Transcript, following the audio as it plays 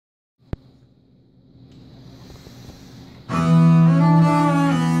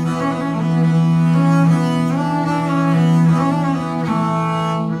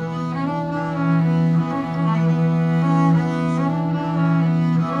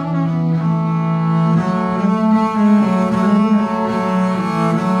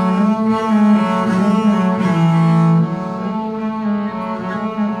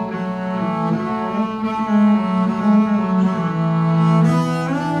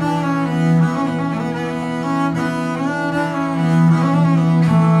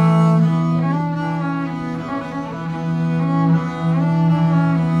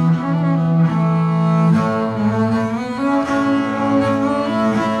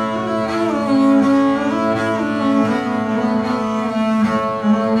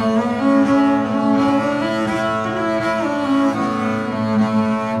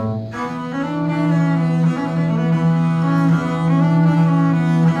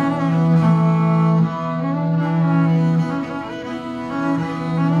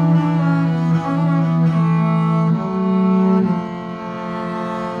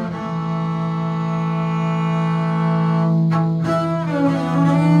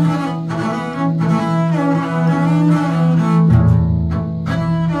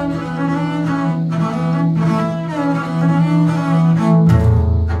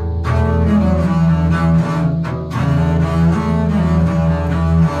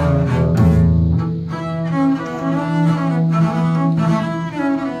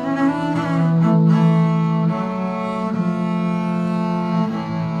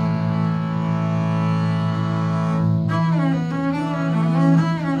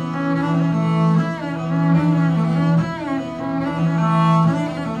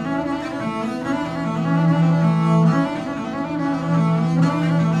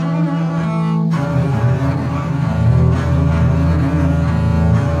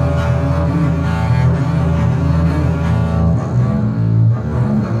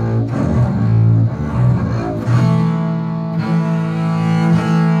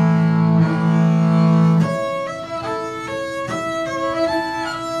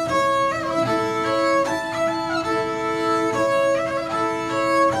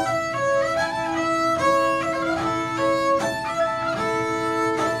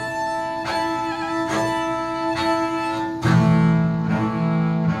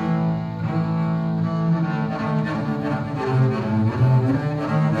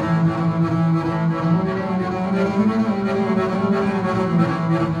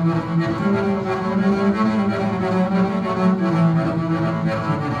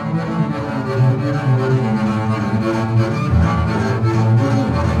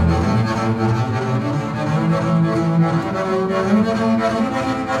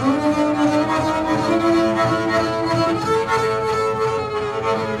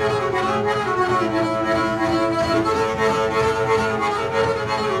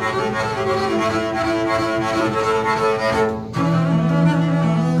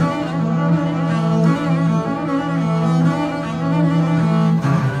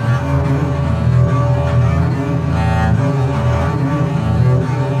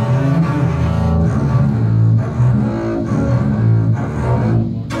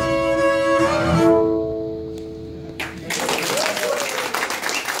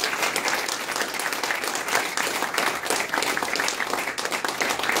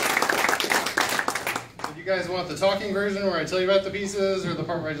The talking version where I tell you about the pieces, or the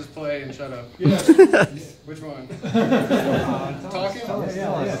part where I just play and shut up? Yeah. Which one? Talking?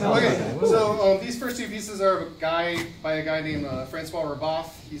 Okay, so these first two pieces are by a guy named Francois Rabbath.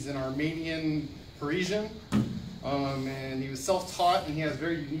 He's an Armenian Parisian, and he was self-taught, and he has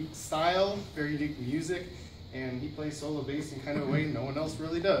very unique style, very unique music, and he plays solo bass in kind of a way no one else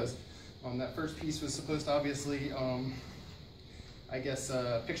really does. That first piece was supposed to obviously I guess,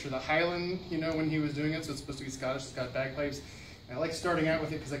 picture the Highland, you know, when he was doing it, so it's supposed to be Scottish, it's got bagpipes. And I like starting out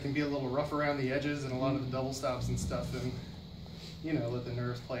with it because I can be a little rough around the edges and a lot of the double stops and stuff, and, you know, let the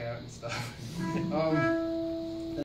nerves play out and stuff.